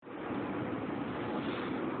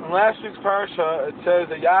In last week's parasha, it says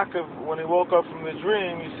that Yaakov, when he woke up from the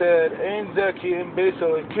dream, he said, "Ein zeh ki im beis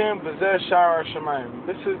Elokim v'zeh sha'ar Shemayim."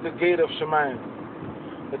 This is the gate of Shemayim.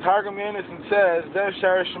 The Targum Yonason says, "Zeh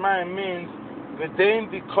sha'ar Shemayim" means v'dein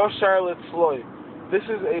b'koshar letzloi. This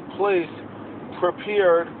is a place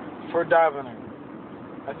prepared for davening.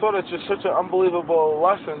 I thought it's just such an unbelievable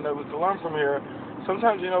lesson that we can learn from here.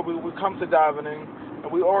 Sometimes, we come to davening,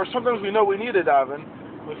 or sometimes we know we need to daven.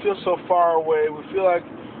 We feel so far away. We feel like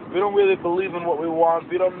we don't really believe in what we want.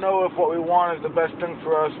 We don't know if what we want is the best thing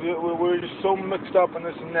for us. We're just so mixed up in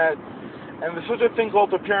this and that. And there's such a thing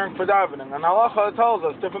called preparing for davening. And halacha tells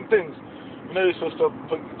us different things. You're supposed to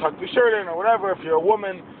tuck your shirt in or whatever. If you're a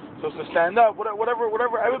woman, you're supposed to stand up. Whatever.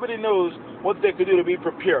 Everybody knows what they could do to be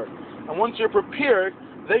prepared. And once you're prepared,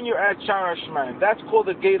 then you're at Sha'ar Shemayim. That's called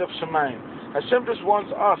the gate of Shemayim. Hashem just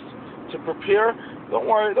wants us to prepare. Don't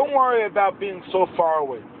worry about being so far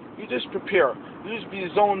away. You just prepare. You just be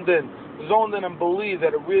zoned in and believe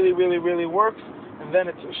that it really, really, really works, and then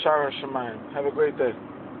it's Sha'ar Shemayim. Have a great day.